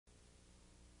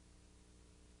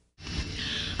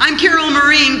I'm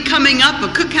Marin. Coming up,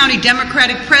 a Cook County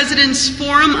Democratic President's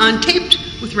Forum on Taped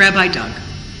with Rabbi Doug.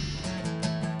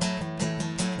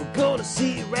 We're gonna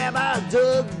see Rabbi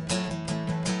Doug.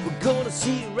 We're gonna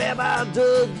see Rabbi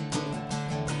Doug.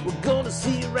 We're gonna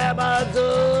see Rabbi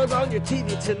Doug on your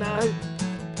TV tonight.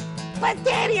 But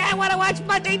Daddy, I want to watch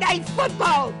Monday Night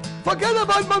Football. Forget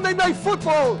about Monday Night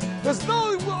Football. There's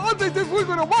no other thing we're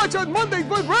going to watch on Monday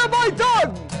but Rabbi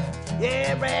Doug.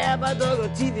 Yeah, Rabbi Doug on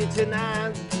TV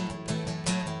tonight.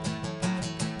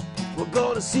 We're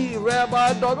going to see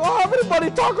Rabbi Doug. Oh,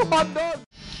 everybody talk about Doug.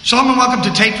 Shalom and welcome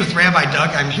to Taped with Rabbi Doug.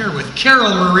 I'm here with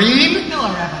Marin.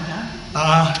 Hello, Rabbi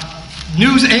Doug.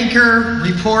 News anchor,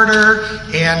 reporter,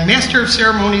 and Master of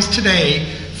Ceremonies today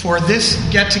for this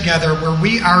get-together where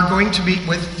we are going to meet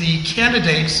with the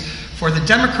candidates for the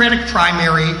Democratic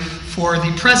primary for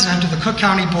the president of the Cook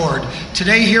County Board.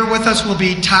 Today here with us will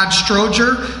be Todd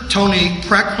Stroger, Toni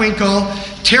Preckwinkle,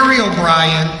 Terry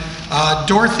O'Brien,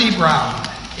 Dorothy Brown.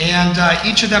 And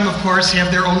each of them, of course, have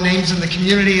their own names in the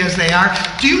community as they are.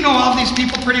 Do you know all of these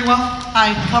people pretty well?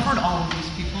 I covered all of these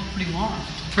people pretty long.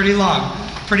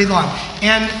 Pretty long.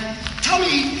 And tell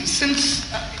me, since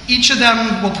each of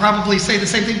them will probably say the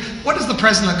same thing, what is the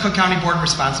president of the Cook County Board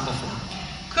responsible for?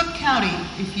 Cook County,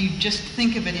 if you just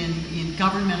think of it in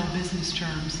governmental business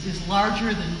terms, is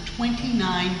larger than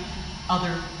 29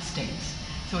 other states.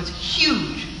 So it's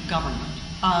huge government,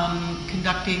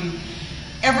 conducting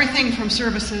everything from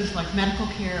services like medical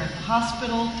care at the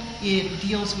hospital. It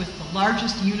deals with the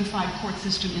largest unified court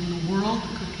system in the world,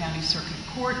 the Cook County Circuit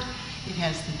Court. It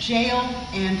has the jail,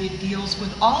 and it deals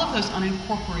with all of those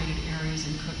unincorporated areas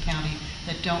in Cook County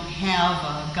that don't have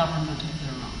a government of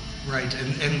their own. Right,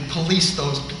 and police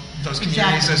those communities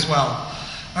Exactly. as well.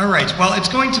 All right, well, it's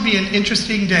going to be an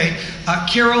interesting day.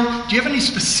 Carol, do you have any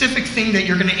specific thing that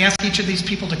you're going to ask each of these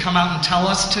people to come out and tell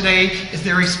us today? Is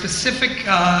there a specific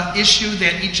issue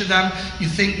that each of them you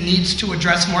think needs to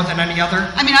address more than any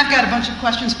other? I mean, I've got a bunch of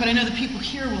questions, but I know the people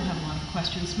here will have a lot of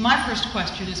questions. My first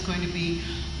question is going to be,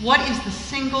 what is the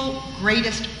single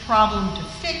greatest problem to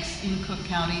fix in Cook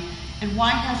County, and why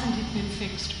hasn't it been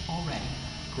fixed already?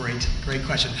 Great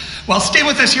question. Well, stay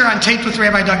with us here on Taped with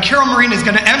Rabbi Doug. Marin is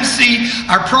going to MC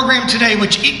our program today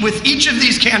with each of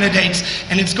these candidates,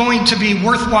 and it's going to be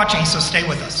worth watching, so stay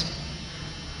with us.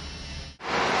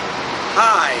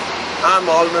 Hi, I'm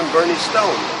Alderman Bernie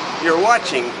Stone. You're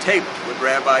watching Taped with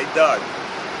Rabbi Doug.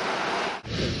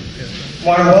 I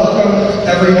want to welcome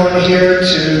everyone here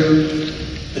to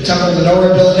the Temple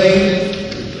Menorah building,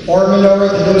 or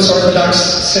Menorah, the newest Orthodox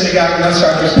synagogue in West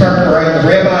Rogers Park, where the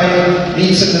rabbi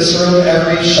meets in this room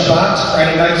every Shabbat,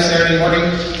 Friday night, Saturday morning,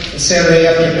 and Saturday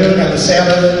afternoon on the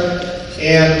Sabbath.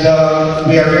 And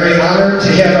we are very honored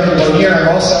to have everyone here. I'm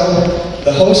also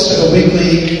the host of a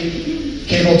weekly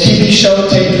cable TV show,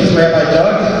 Taped with Rabbi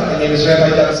Doug. My name is Rabbi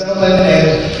Doug Zelman, and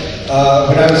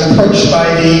when I was approached by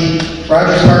the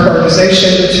Rogers Park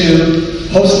organization to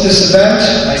host this event,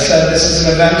 I said this is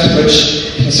an event which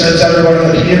concerns everyone in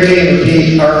the community, and it would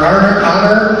be our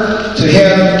honor to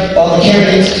have all the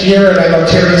candidates here, and I know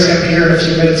Terry's going to be here in a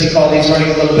few minutes. He called, he's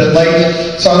running a little bit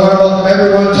late. So I want to welcome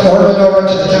everyone to Menorah,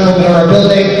 to the Temple Menorah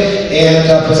building,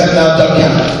 and present now Doug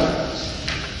County.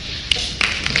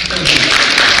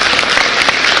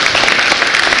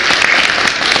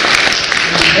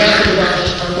 On behalf of the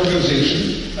Rogers Park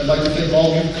organization, I'd like to thank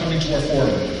all of you for coming to our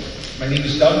forum. My name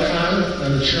is Doug Kahn, and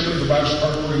I'm the chairman of the Rogers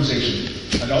Park organization.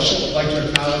 I'd also like to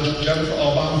acknowledge Jennifer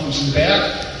Albaum, who's in the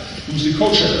back, who's the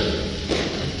co-chair.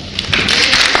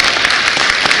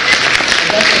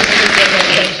 I'd like to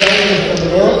thank the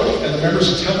Menorah and the members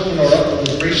of Temple Menorah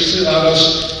who have graciously allowed us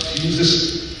to use this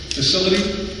facility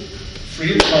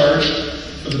free of charge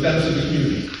for the benefit of the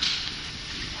community.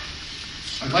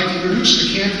 I'd like to introduce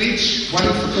the candidates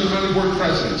running for Cook County Board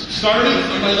President. Starting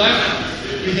on my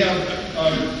left, we have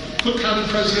Cook County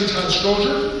President Todd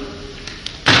Stroger.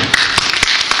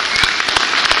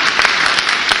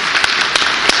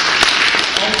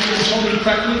 Alderman Toni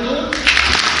Preckwinkle.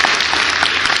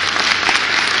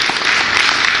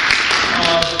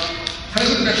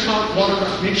 President of Metropolitan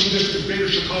Reclamation District of Greater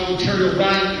Chicago, Terry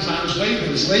O'Brien, is on his way, but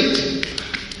is late.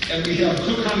 And we have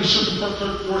Cook County Circuit Court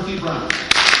Clerk Dorothy Brown.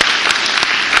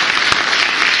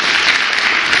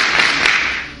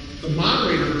 The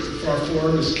moderator for our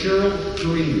forum is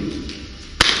Marin.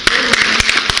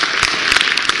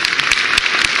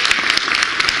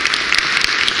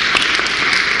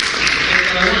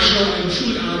 And I want you to know I'm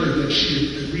truly honored that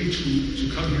she agreed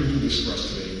to come here and do this for us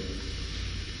today.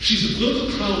 She's a political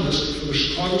columnist for the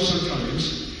Chicago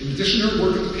Sun-Times. In addition to her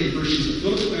work at the paper, she's a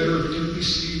political editor of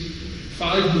NBC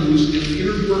 5 News and an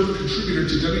interviewer and contributor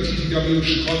to WTTW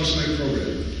Chicago's Night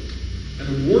program.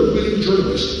 An award-winning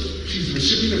journalist, she's the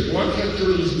recipient of broadcast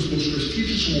journalism's most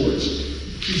prestigious awards.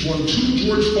 She's won 2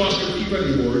 George Foster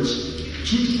Peabody Awards,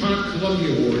 2 DuPont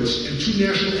Columbia Awards, and 2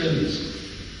 National Emmys.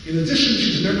 In addition,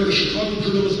 she's a member of the Chicago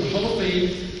Journalism Hall of Fame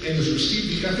and has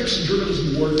received the Ethics in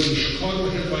Journalism Award from the Chicago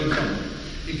Headline Fund.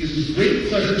 It gives me great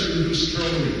pleasure to introduce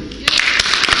Carol Marin.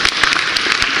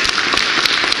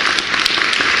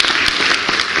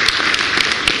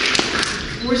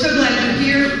 We're so glad you're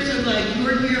here. We're so glad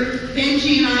you're here.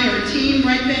 Benji and I are a team,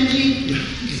 right, Benji?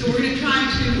 So we're going to try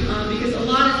to, because a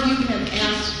lot of you have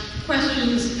asked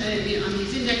questions on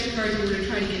these index cards, and we're going to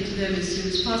try to get to them as soon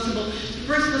as possible.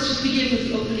 First, let's just begin with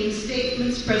the opening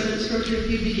statements. President Stroger, if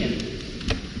you begin.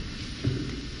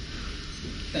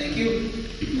 Thank you.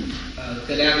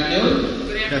 Good afternoon.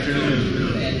 Good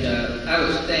afternoon. And I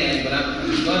would stand, but I'm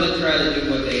going to try to do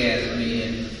what they asked me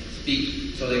and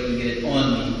speak so they can get it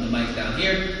on the mic down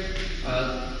here.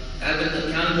 I've been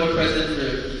the county board president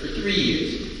for 3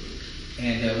 years,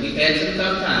 and we've had some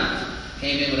tough times.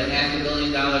 Came in with a $500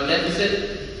 million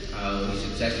deficit. We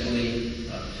successfully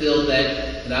filled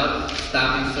that without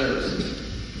stopping services.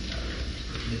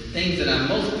 The things that I'm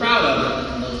most proud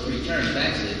of in those 3 terms,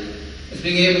 actually, is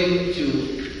being able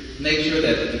to make sure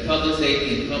that the public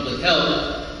safety and public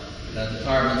health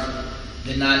departments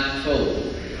did not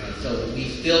fold. So we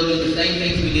still do the same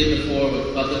things we did before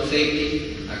with public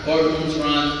safety. Our courtrooms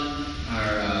run,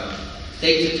 our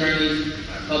state's attorneys,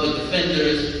 our public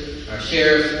defenders, our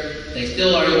sheriffs, they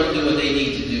still are able to do what they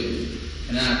need to do.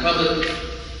 And in our public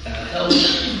health,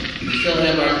 we still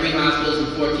have our 3 hospitals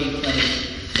and 14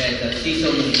 clinics that see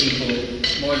so many people,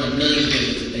 more than 1 million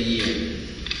visits a year.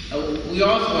 We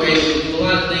also are able to do a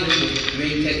lot of things with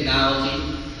green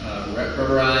technology,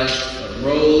 rubberized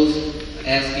roads,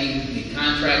 asking the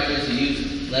contractors to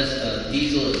use less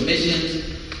diesel emissions,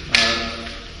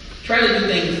 try to do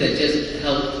things that just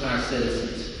help our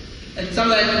citizens. And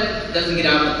some of that doesn't get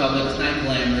out in the public, it's not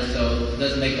glamorous, so it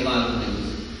doesn't make a lot of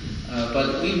news.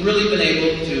 But we've really been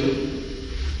able to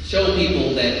show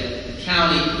people that the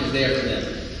county is there for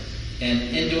them.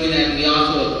 And in doing that, we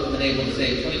also have been able to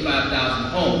save 25,000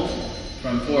 homes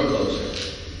from foreclosure.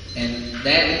 And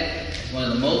that is one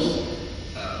of the most,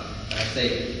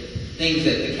 things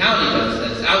that the county does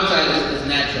that's outside of this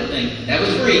natural thing. That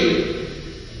was free,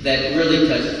 that really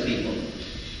touches people.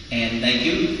 And thank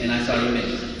you, and I saw your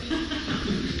mention.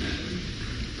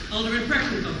 Alderman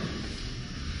Preckwinkle.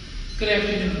 Good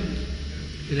afternoon.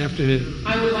 Good afternoon.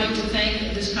 I would like to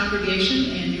thank this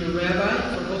congregation and your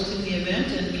rabbi for hosting the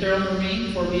event, and Carol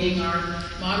Marin for being our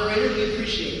moderator. We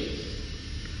appreciate it.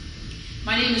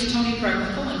 My name is Toni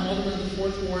Preckwinkle. I'm Alderman of the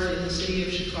 4th Ward in the city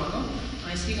of Chicago.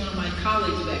 I see one of my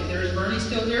colleagues back there. Is Bernie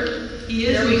still here? He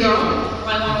is. There we go. Well,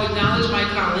 I want to acknowledge my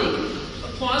colleague.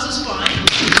 Applause is fine.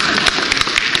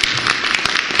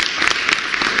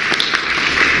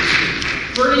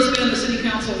 Bernie's been in the city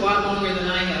council a lot longer than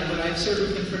I have, but I've served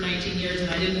with him for 19 years, and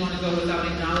I didn't want to go without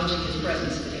acknowledging his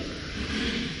presence today.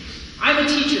 I'm a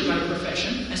teacher by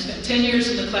profession. I spent 10 years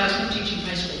in the classroom teaching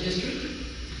high school history.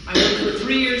 I worked for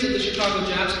 3 years at the Chicago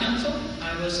Jobs Council.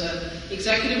 I was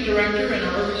executive director, and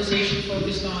our organization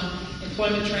focused on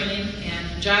employment training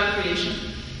and job creation.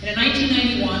 And in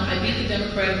 1991, I beat the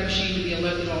Democratic machine to be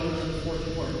elected Alderman of the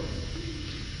 4th Ward.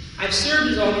 I've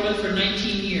served as Alderman for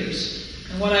 19 years.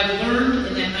 And what I've learned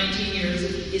in that 19 years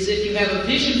is if you have a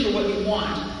vision for what you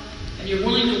want, and you're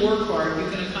willing to work hard, you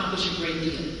can accomplish a great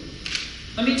deal.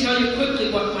 Let me tell you quickly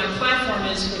what my platform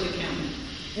is for the county.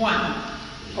 1,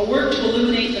 I'll work to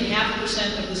eliminate the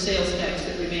 0.5% of the sales tax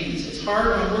that remains. It's hard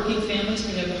on our working families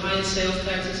to have the highest sales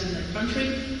taxes in the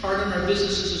country, hard on our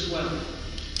businesses as well.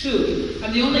 2,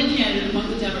 I'm the only candidate among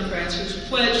the Democrats who's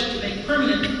pledged to make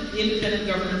permanent the independent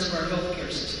governance of our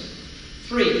healthcare system.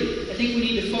 3, I think we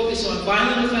need to focus on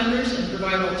violent offenders and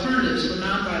provide alternatives for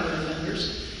nonviolent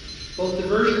offenders. Both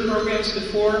diversion programs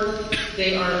before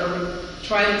they are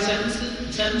tried and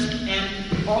sentenced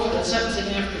and alternate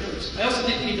sentencing afterwards. I also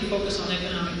think we need to focus on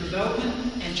economic development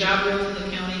and job growth in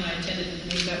the county, and I intended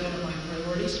to make that one of my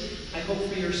priorities. I hope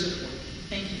for your support.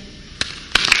 Thank you.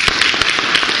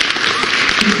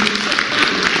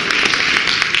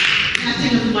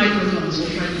 Passing of the microphones. We'll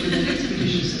try to do that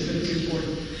expeditiously, but it's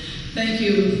important. Thank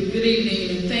you. Good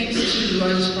evening, and thanks to the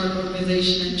Rogers Park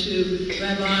Organization and to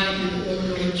Rabbi and the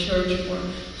Alderman Church for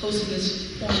hosting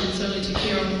this forum, and certainly to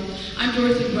Carol. I'm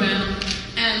Dorothy Brown,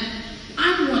 and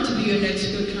I want to be your next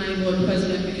good county board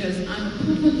president because I'm a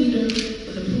proven leader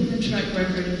with a proven track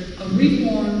record of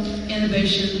reform,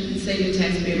 innovation, and saving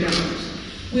taxpayer dollars.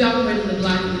 We operate in the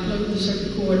Black and the Clerk of the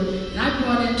Circuit Court, and I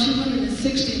brought in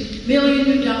 $260 million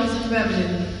in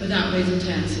revenue without raising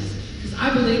taxes. Because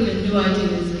I believe in new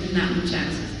ideas and not new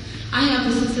taxes. I have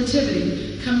the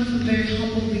sensitivity, coming from very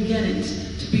humble beginnings,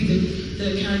 to be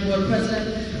the county board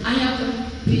president. I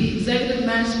have the executive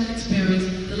management experience,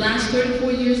 the last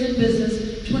 34 years in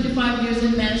business, 25 years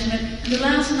in management, and the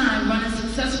last 9 running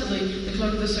successfully the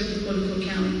clerk of the circuit court of Cook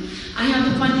County. I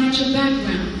have the financial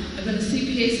background. I've been a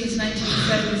CPA since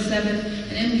 1977,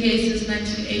 an MBA since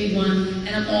 1981,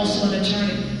 and I'm also an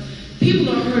attorney.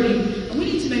 People are hurting, and we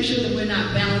need to make sure that we're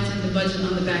not balancing the budget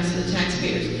on the backs of the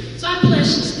taxpayers. So I pledge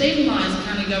to stabilize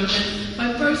county government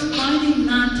by first finding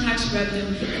non-tax revenue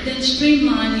and then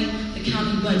streamlining the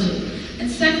county budget. And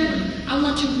secondly, I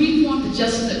want to reform the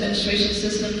justice administration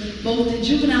system, both the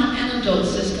juvenile and adult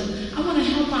system. I want to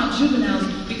help our juveniles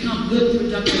become good,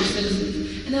 productive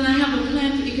citizens. And then I have a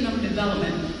plan for economic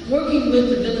development, working with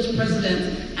the village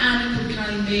presidents and the Cook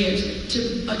County mayors to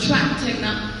attract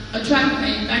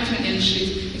manufacturing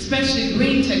industries, especially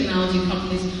green technology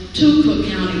companies, to Cook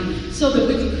County so that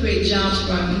we can create jobs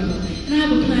for our people. And I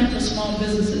have a plan for small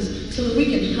businesses so that we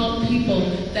can help people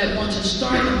that want to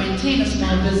start and maintain a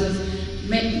small business,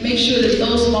 make sure that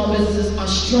those small businesses are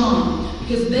strong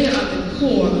because they are the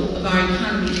core of our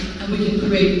economy and we can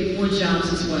create more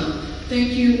jobs as well.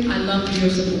 Thank you. I love your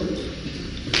support.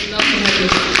 I'd love to have your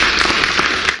support.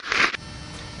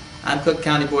 I'm Cook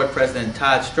County Board President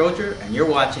Todd Stroger, and you're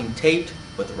watching Taped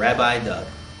with Rabbi Doug.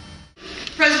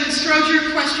 President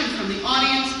Stroger, question from the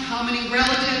audience. How many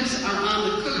relatives are on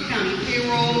the Cook County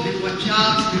payroll and what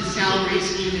jobs and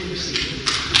salaries do they receive?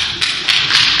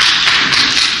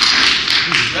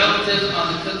 Relatives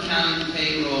on the Cook County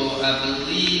payroll, I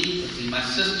believe, my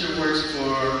sister works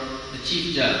for the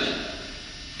chief judge.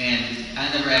 And I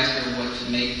never asked her what she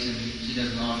makes, and she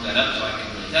doesn't offer that up, so I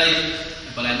can't really tell you.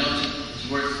 But I know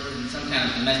she works in some kind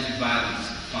of domestic violence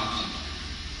function.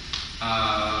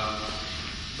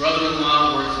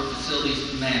 Brother-in-law works in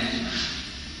facilities management.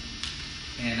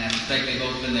 And I suspect they've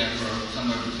both been there for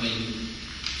somewhere between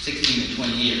 16 and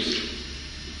 20 years.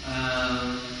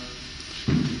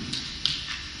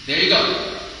 There you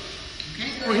go.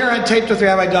 We're here on Taped with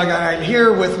Rabbi Doug, and I'm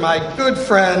here with my good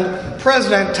friend,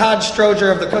 President Todd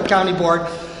Stroger of the Cook County Board.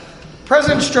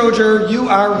 President Stroger, you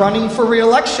are running for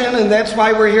re-election, and that's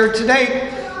why we're here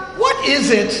today. What is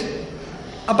it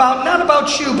about, not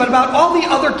about you, but about all the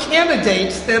other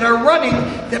candidates that are running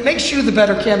that makes you the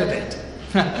better candidate?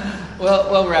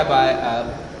 Well,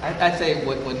 Rabbi, I'd say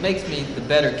what makes me the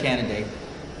better candidate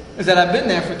is that I've been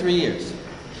there for 3 years.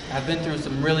 I've been through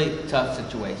some really tough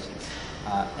situations,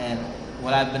 and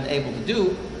what I've been able to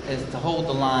do is to hold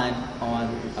the line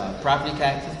on property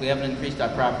taxes. We haven't increased our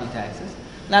property taxes.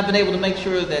 And I've been able to make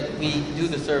sure that we do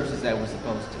the services that we're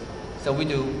supposed to. So we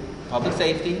do public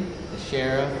safety, the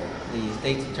sheriff, the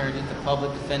state's attorneys, the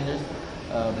public defenders,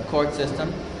 the court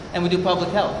system, and we do public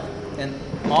health. And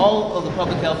all of the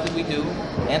public health that we do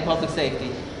and public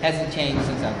safety hasn't changed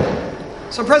since I've been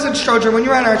there. So President Stroger, when you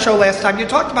were on our show last time, you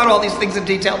talked about all these things in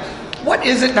detail. What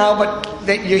is it now, but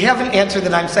that you haven't answered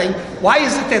that I'm saying, why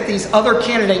is it that these other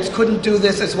candidates couldn't do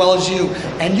this as well as you?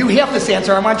 And you have this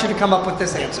answer. I want you to come up with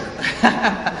this answer.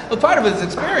 Well, part of it is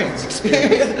experience.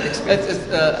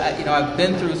 I've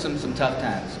been through some tough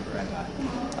times, Rabbi.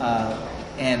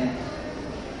 And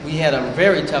we had a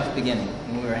very tough beginning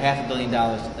when we were $500 million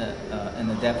in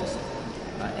the deficit.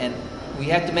 And we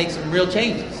had to make some real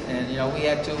changes. And, we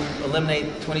had to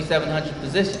eliminate 2,700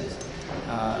 positions.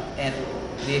 And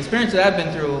the experience that I've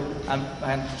been through,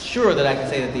 I'm sure that I can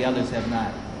say that the others have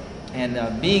not.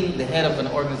 And being the head of an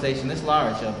organization this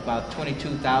large of about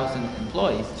 22,000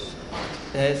 employees,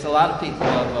 it's a lot of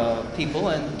people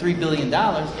and $3 billion.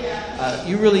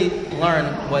 You really learn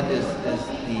what is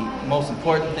the most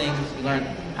important things. You learn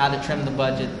how to trim the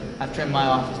budget. I've trimmed my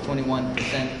office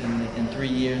 21% in 3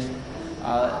 years.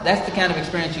 That's the kind of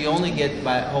experience you only get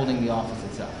by holding the office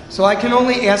itself. So I can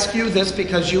only ask you this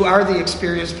because you are the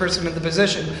experienced person in the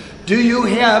position. Do you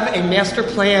have a master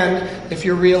plan, if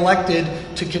you're reelected,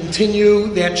 to continue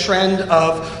that trend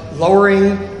of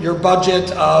lowering your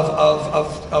budget,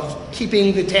 of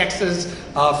keeping the taxes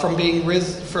from being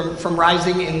from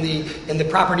rising in the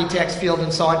property tax field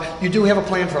and so on? You do have a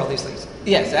plan for all these things?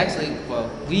 Yes, actually,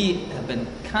 we have been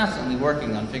constantly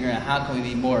working on figuring out how can we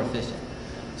be more efficient.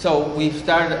 So we've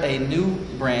started a new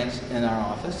branch in our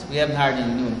office. We haven't hired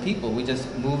any new people. We just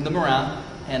moved them around,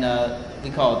 and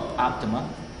we call it Optima.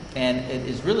 And it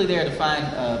is really there to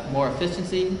find more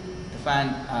efficiency, to find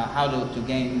how to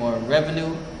gain more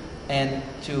revenue, and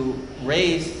to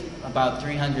raise about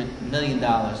 $300 million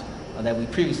that we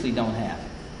previously don't have.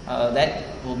 That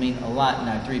will mean a lot in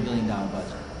our $3 billion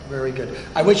budget. Very good.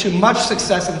 I wish you much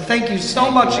success, and thank you so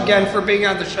much again for being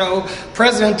on the show,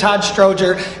 President Todd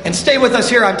Stroger. And stay with us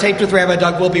here on Taped with Rabbi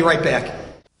Doug. We'll be right back.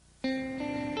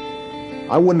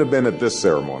 I wouldn't have been at this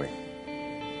ceremony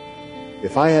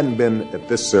if I hadn't been at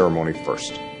this ceremony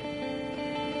first.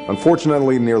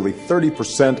 Unfortunately, nearly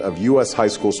 30% of U.S. high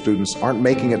school students aren't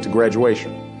making it to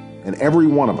graduation, and every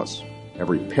one of us,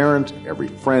 every parent, every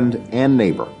friend, and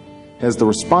neighbor, has the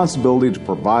responsibility to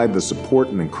provide the support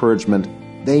and encouragement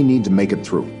they need to make it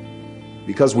through,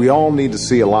 because we all need to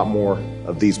see a lot more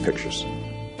of these pictures.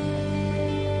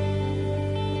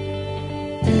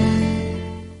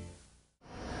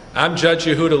 I'm Judge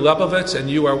Yehuda Lebovitz, and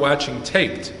you are watching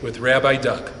Taped with Rabbi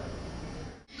Doug.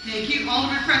 Thank you.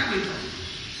 Alderman Preckwinkle.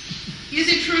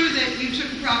 Is it true that you took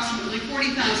approximately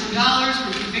 $40,000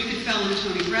 from convicted felon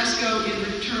Toni Bresco in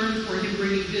return for him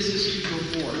bringing business to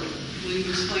your board? Will you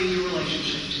explain your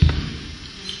relationship to him?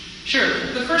 Sure.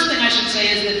 The first thing I should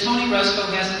say is that Toni Bresco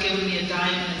hasn't given me a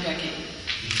dime in a decade.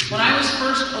 When I was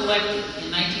first elected in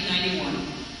 1991,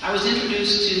 I was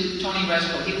introduced to Toni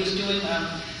Bresco. He was doing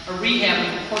a rehab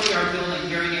of a courtyard building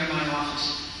very near my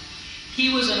office.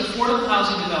 He was an affordable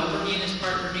housing developer, he and his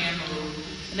partner Dan Malou,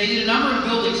 and they did a number of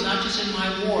buildings, not just in my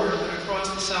ward, but across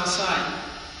the South Side.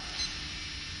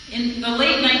 In the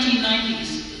late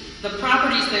 1990s, the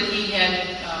properties that he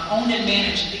had owned and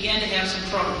managed began to have some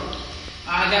trouble.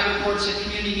 I got reports at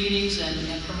community meetings and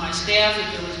from my staff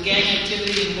that there was gang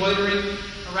activity and loitering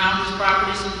around his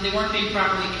properties, and they weren't being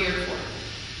properly cared for.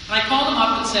 And I called him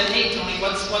up and said, hey, Toni,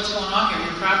 what's going on here?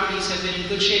 Your properties have been in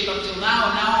good shape up till now,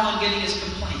 and now all I'm getting is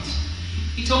complaints.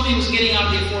 He told me he was getting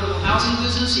out of the affordable housing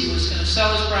business. He was going to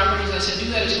sell his properties. I said, do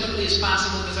that as quickly as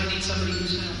possible because I need somebody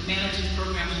who's going to manage his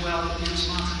programs well and be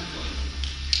responsible for it.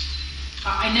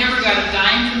 I never got a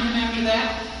dime from him after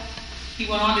that. He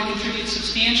went on to contribute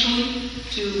substantially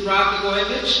to Rod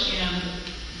Blagojevich and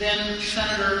then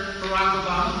Senator Barack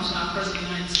Obama, who's now President of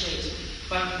the United States.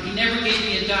 But he never gave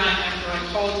me a dime after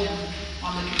I called him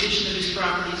on the condition of his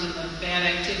properties and the bad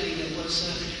activity that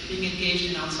was being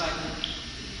engaged in outside them.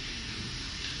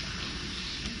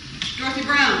 Dorothy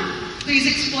Brown, please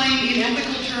explain in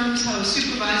ethical terms how a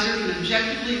supervisor can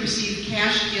objectively receive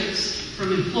cash gifts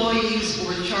from employees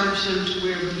or charge them to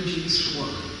wear blue jeans to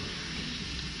work.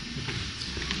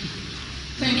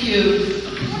 Thank you.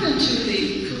 According to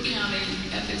the Cook County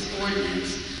Ethics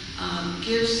Ordinance,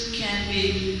 gifts can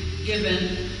be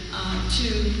given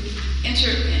to enter,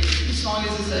 as long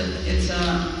as it's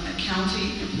a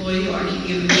county employee, or I can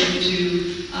give it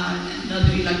to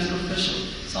another elected official.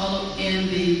 It's all in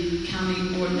the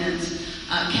county ordinance,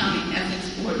 county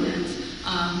ethics ordinance.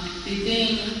 The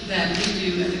thing that we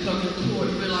do at the clerk of the court,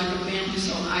 we're like a family,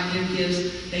 so I give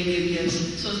gifts, they give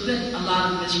gifts. So there's been a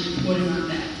lot of misreporting on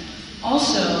that.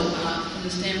 Also, from the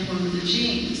standpoint of the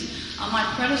jeans, my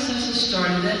predecessor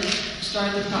started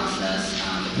the process,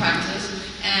 the practice,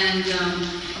 and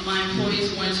my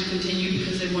employees wanted to continue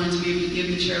because they wanted to be able to give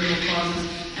to charitable causes.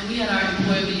 And we had our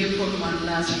Employee of the Year program on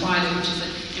last Friday, which is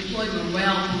an employee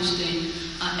morale boosting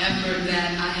effort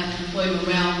that I have an employee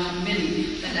morale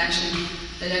committee that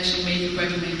actually made the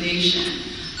recommendation.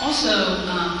 Also,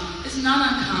 it's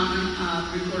not uncommon.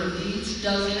 Recorder of Deeds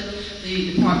does it.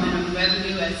 The Department of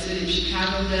Revenue at the City of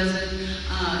Chicago does it.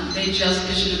 They just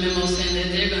issued a memo saying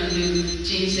that they're going to do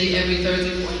Jeans Day every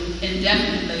Thursday for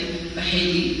indefinitely for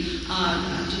Haiti.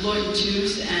 Deloitte &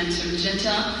 Touche and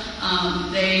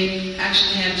Sargenta, they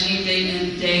actually have Jean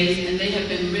Day days, and they have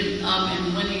been written up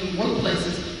in winning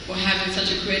workplaces for having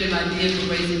such a creative idea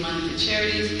for raising money for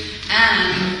charities.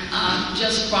 And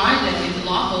just Friday, the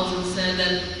law goes and said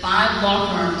that 5 law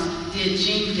firms did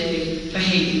Jean Day for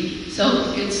Haiti.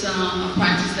 So it's a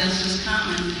practice that's just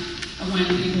common when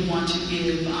people want to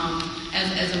give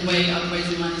as a way of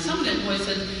raising money. Some of the employees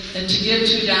said that to give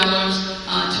 $2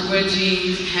 to wear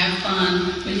jeans, have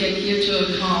fun, but yet give to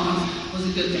a cause was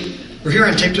a good thing. We're here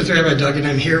on Taped with Rabbi Doug, and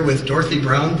I'm here with Dorothy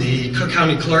Brown, the Cook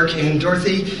County Clerk. And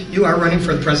Dorothy, you are running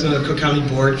for the President of the Cook County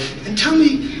Board. And tell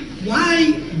me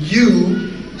why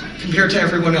you, compared to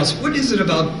everyone else, what is it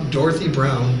about Dorothy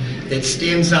Brown that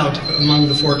stands out among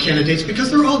the 4 candidates? Because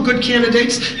they're all good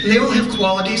candidates, and they all have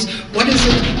qualities. What is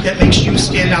it that makes you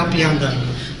stand out beyond them?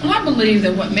 Well, I believe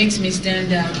that what makes me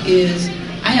stand out is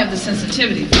I have the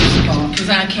sensitivity, first of all, because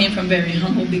I came from very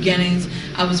humble beginnings.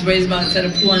 I was raised by a set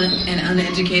of poor and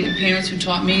uneducated parents who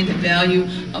taught me the value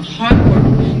of hard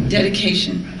work,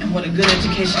 dedication, and what a good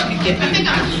education can get you.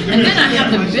 And then I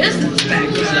have the business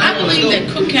background. I believe that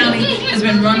Cook County has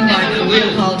been run by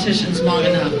career politicians long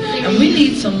enough, and we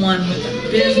need someone with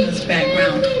a business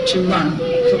background to run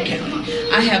Cook County.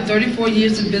 I have 34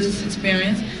 years of business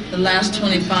experience, the last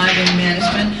 25 in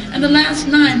management. and the last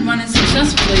 9 running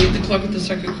successfully the clerk of the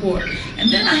circuit court.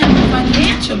 And then I have a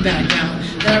financial background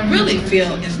that I really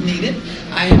feel is needed.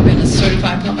 I have been a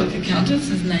certified public accountant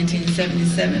since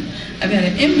 1977. I've had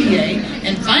an MBA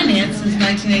in finance since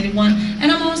 1981,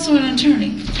 and I'm also an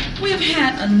attorney. We have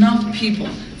had enough people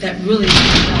that really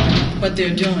know what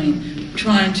they're doing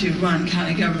trying to run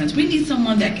county governments. We need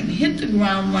someone that can hit the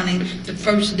ground running the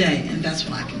first day, and that's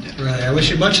what I can do. Right. I wish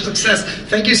you much success.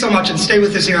 Thank you so much, and stay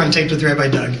with us here on Taped with Rabbi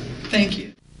Doug. Thank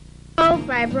you.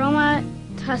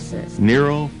 Neurofibromatosis.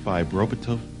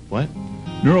 What?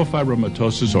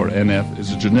 Neurofibromatosis, or NF,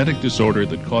 is a genetic disorder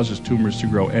that causes tumors to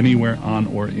grow anywhere on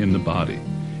or in the body.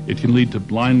 It can lead to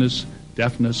blindness,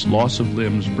 deafness, loss of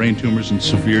limbs, brain tumors, and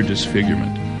severe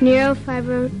disfigurement.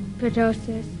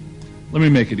 Neurofibromatosis. Let me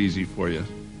make it easy for you.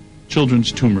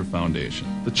 Children's Tumor Foundation.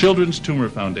 The Children's Tumor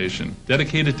Foundation,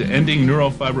 dedicated to ending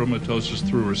neurofibromatosis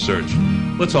through research.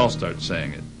 Let's all start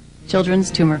saying it. Children's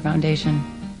Tumor Foundation.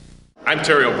 I'm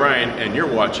Terry O'Brien, and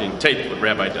you're watching Taped with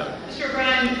Rabbi Doug. Mr.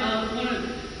 O'Brien,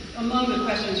 among the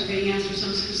questions are being answered,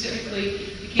 some specifically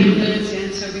the candidates,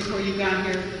 and so before you got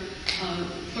here,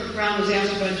 Clerk Brown was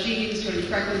asked about genes, Toni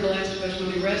Preckwinkle asked about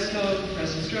Toni Resco,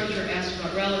 President Stroger asked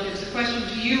about relatives. The question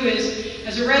to you is,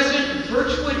 as a resident of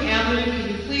Birchwood Avenue, can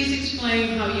you please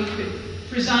explain how you could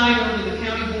preside over the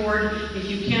county board if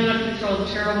you cannot control the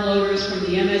terrible odors from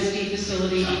the MSD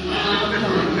facility on the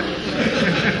corner?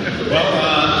 Well,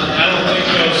 I don't think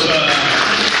those...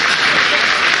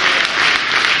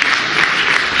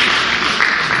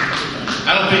 I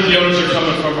don't think the odors are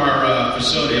coming from our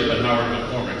facility up at Howard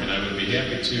McCormick, and I would be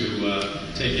happy to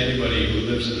take anybody who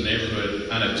lives in the neighborhood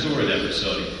on a tour of that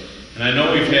facility. And I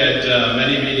know we've had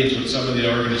many meetings with some of the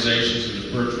organizations and the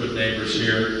Birchwood neighbors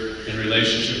here in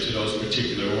relationship to those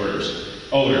particular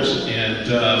odors. And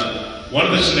one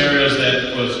of the scenarios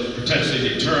that was potentially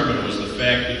determined was the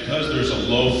fact, because there's a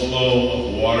low flow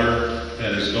of water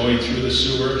that is going through the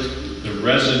sewer, the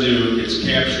residue gets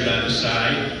captured on the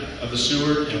side of the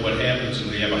sewer, and what happens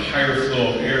when we have a higher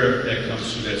flow of air that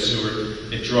comes through that sewer,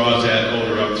 it draws that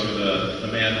odor up to the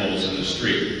manholes in the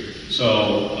street.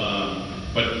 So,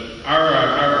 but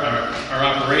our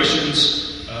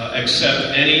operations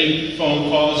accept any phone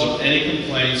calls of any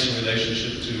complaints in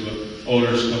relationship to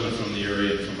odors coming from the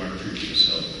area and from our treatment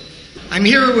facility. I'm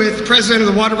here with President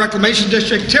of the Water Reclamation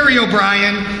District, Terry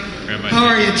O'Brien. How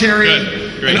are you, Terry?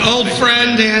 Good. Great. An old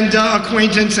friend and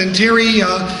acquaintance. And Terry,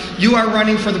 you are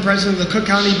running for the president of the Cook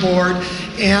County Board,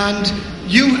 and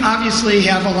you obviously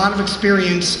have a lot of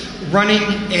experience running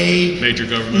a major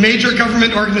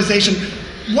government organization.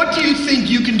 What do you think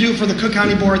you can do for the Cook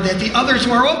County Board that the others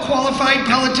who are all qualified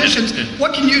politicians,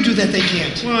 what can you do that they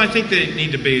can't? Well, I think they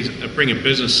need to bring a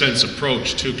business sense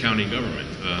approach to county government.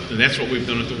 And that's what we've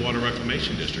done at the Water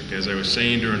Reclamation District. As I was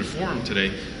saying during the forum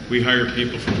today, we hire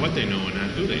people for what they know and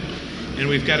not who they know. And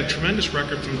we've got a tremendous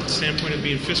record from the standpoint of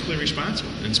being fiscally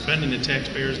responsible and spending the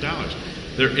taxpayers' dollars.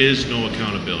 There is no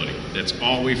accountability. That's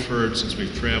all we've heard since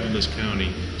we've traveled this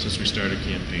county, since we started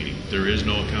campaigning. There is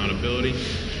no accountability,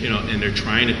 and they're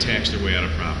trying to tax their way out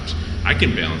of problems. I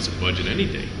can balance a budget any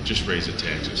day, just raise the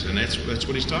taxes, and that's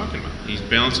what he's talking about. He's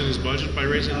balancing his budget by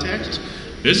raising taxes.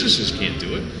 Businesses can't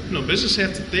do it. Businesses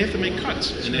have to make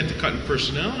cuts, and they have to cut in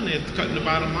personnel, and they have to cut in the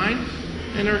bottom line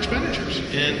and their expenditures.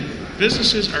 And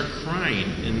businesses are crying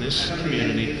in this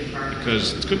community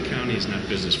because Cook County is not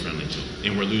business friendly to them.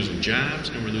 And we're losing jobs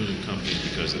and we're losing companies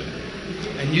because of that.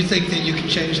 And you think that you can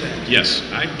change that? Yes.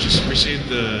 I just received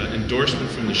the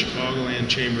endorsement from the Chicagoland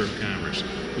Chamber of Commerce,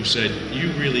 who said,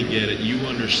 you really get it, you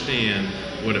understand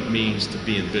what it means to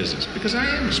be in business. Because I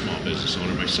am a small business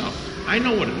owner myself. I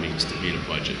know what it means to be in a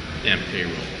budget and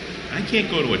payroll. I can't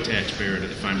go to a taxpayer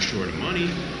if I'm short of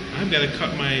money. I've got to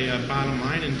cut my bottom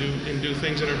line and do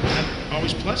things that are not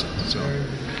always pleasant. So,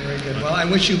 very good. Well, I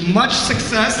wish you much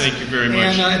success. Thank you very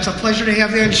much. And it's a pleasure to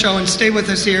have you on the show. And stay with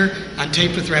us here on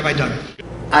Taped with Rabbi Doug.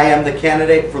 I am the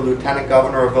candidate for Lieutenant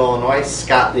Governor of Illinois,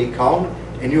 Scott Lee Cohn,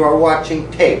 and you are watching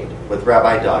Taped with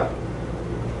Rabbi Doug.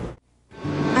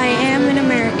 I am an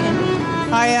American.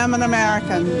 I am an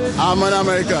American. I'm an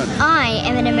American. I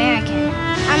am an American.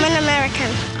 I'm an American.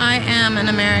 I am an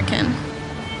American.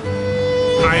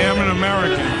 I am an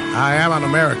American. I am an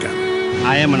American.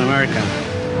 I am an American.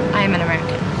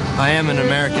 I am an American. I am an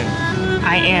American.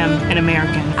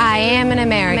 I am an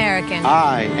American.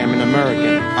 I am an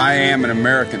American. I am an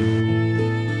American.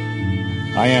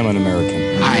 I am an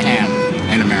American. I am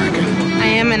an American. I am an American. I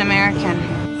am an American.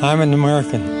 I'm an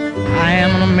American. I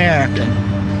am an American.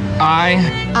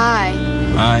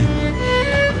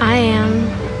 I am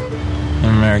An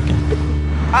American.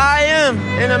 I am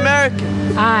an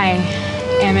American. I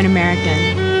am an American.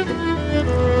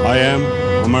 I am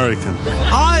American.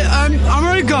 I am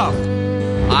America.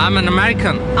 I'm an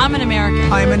American. I'm an American.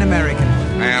 I am an American.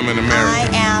 I am an American. I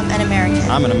am an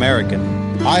American. I'm an American.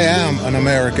 I am an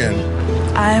American.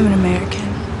 I am an American.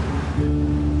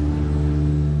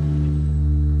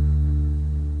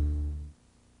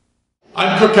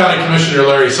 I'm Cook County Commissioner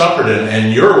Larry Supperton,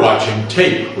 and you're watching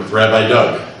Tape with Rabbi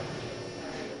Doug.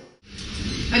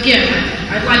 Again,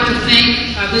 I'd like to thank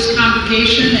this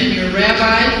congregation and your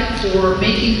rabbi for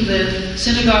making the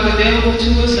synagogue available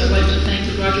to us. I'd like to thank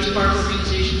the Rogers Park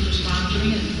organization for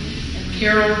sponsoring and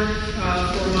Carol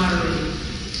for moderating.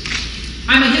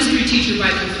 I'm a history teacher by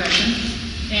profession,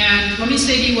 and let me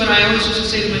say to you what I always used to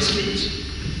say to my students.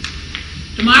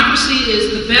 Democracy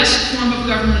is the best form of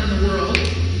government in the world,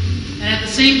 and at the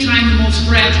same time the most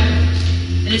fragile,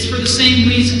 and it's for the same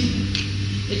reason.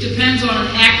 It depends on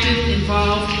an active,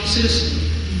 involved citizenry.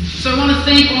 So I want to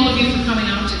thank all of you for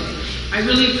coming out today. I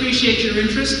really appreciate your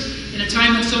interest in a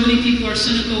time when so many people are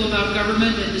cynical about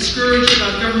government and discouraged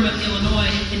about government in Illinois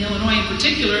in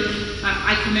particular.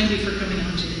 I commend you for coming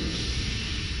out today.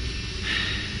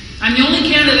 I'm the only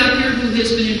candidate up here who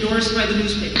has been endorsed by the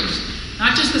newspapers,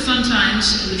 not just the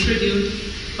Sun-Times and the Tribune,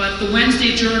 but the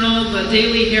Wednesday Journal, the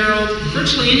Daily Herald.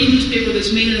 Virtually any newspaper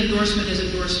that's made an endorsement has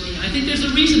endorsed me. I think there's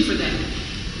a reason for that.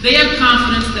 They have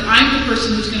confidence that I'm the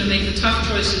person who's going to make the tough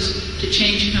choices to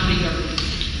change county government.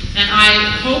 And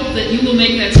I hope that you will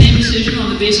make that same decision on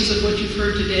the basis of what you've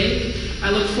heard today. I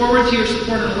look forward to your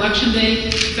support on Election Day,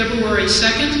 February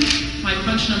 2nd. My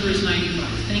punch number is 95.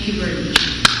 Thank you very much.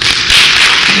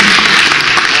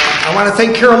 I want to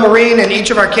thank Carol Marin and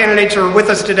each of our candidates who are with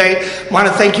us today. I want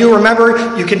to thank you. Remember,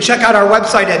 you can check out our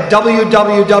website at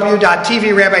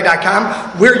www.tvrabbi.com,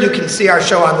 where you can see our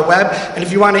show on the web. And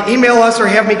if you want to email us or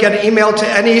have me get an email to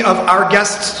any of our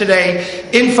guests today,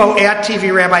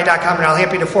 info@tvrabbi.com, and I'll be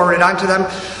happy to forward it on to them.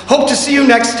 Hope to see you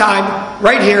next time,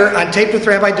 right here on Taped with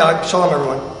Rabbi Doug. Shalom,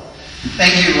 everyone.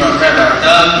 Thank you, Rabbi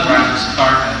Doug, Rogers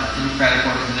Park, Democratic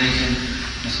Organization,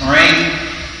 Ms. Marin.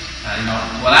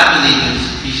 What I believe is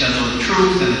you shall know the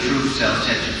truth, and the truth shall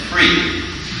set you free.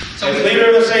 So as leader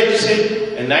of this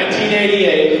agency, in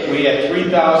 1988, we had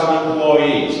 3,000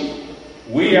 employees.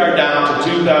 We are down to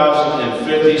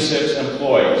 2,056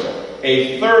 employees.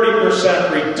 A 30%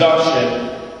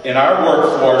 reduction in our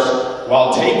workforce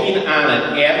while taking on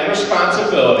an added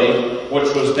responsibility, which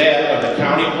was that of the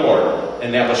county board,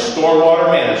 and that was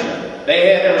stormwater management. They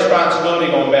had that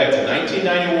responsibility going back to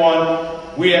 1991.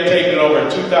 We have taken it over in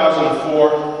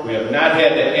 2004. We have not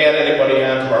had to add anybody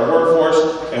on to our workforce,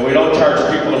 and we don't charge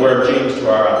people to wear jeans to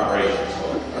our operations.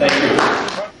 Thank you.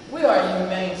 We are a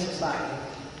humane society.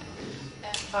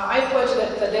 I pledge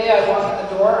that the day I walk in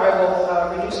the door, I will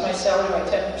reduce my salary by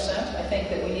 10%. I think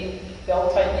that we need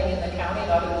belt tightening in the county,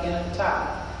 and ought to begin at the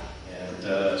top. And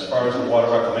as far as the water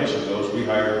reclamation goes, we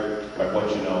hire by what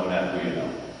you know and not who you know.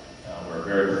 We're a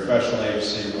very professional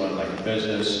agency. We run like a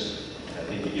business. I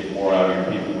think you get more out of your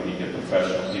people when you get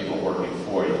professional people working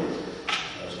for you.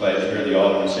 I was glad to hear the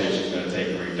Alderman say she's going to take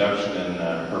a reduction in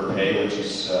her pay when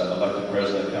she's elected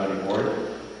president of the county board,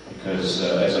 because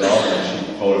as an Alderman she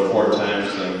voted 4 times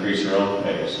to increase her own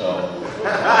pay. So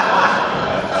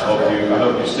I hope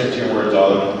you stick to your words,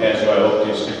 Alderman. As I hope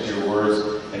you stick to your words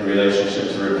in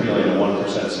relationship to repealing the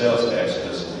 1% sales tax,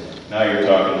 because now you're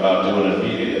talking about doing it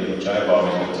immediately, which I've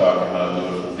always been talking about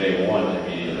doing it from day one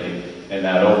immediately, and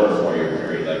not over a 4-year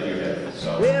period like you have.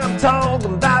 So. Yeah, I'm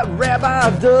talking about Rabbi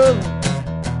Doug.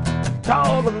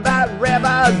 Talking about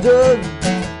Rabbi Doug.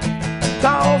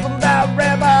 Talking about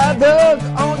Rabbi Doug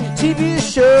on your TV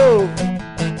show.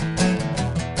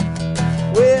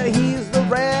 Well, he's the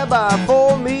rabbi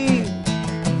for me.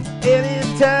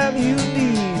 Anytime you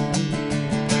need.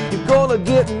 You're gonna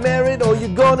get married or you're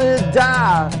gonna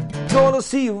die. Gonna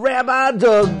see Rabbi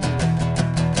Doug.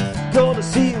 Gonna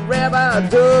see Rabbi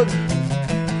Doug.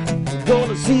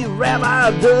 Gonna see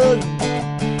Rabbi Doug.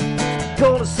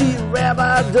 Gonna see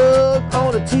Rabbi Doug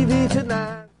on the TV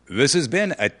tonight. This has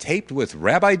been a Taped with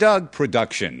Rabbi Doug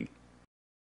production.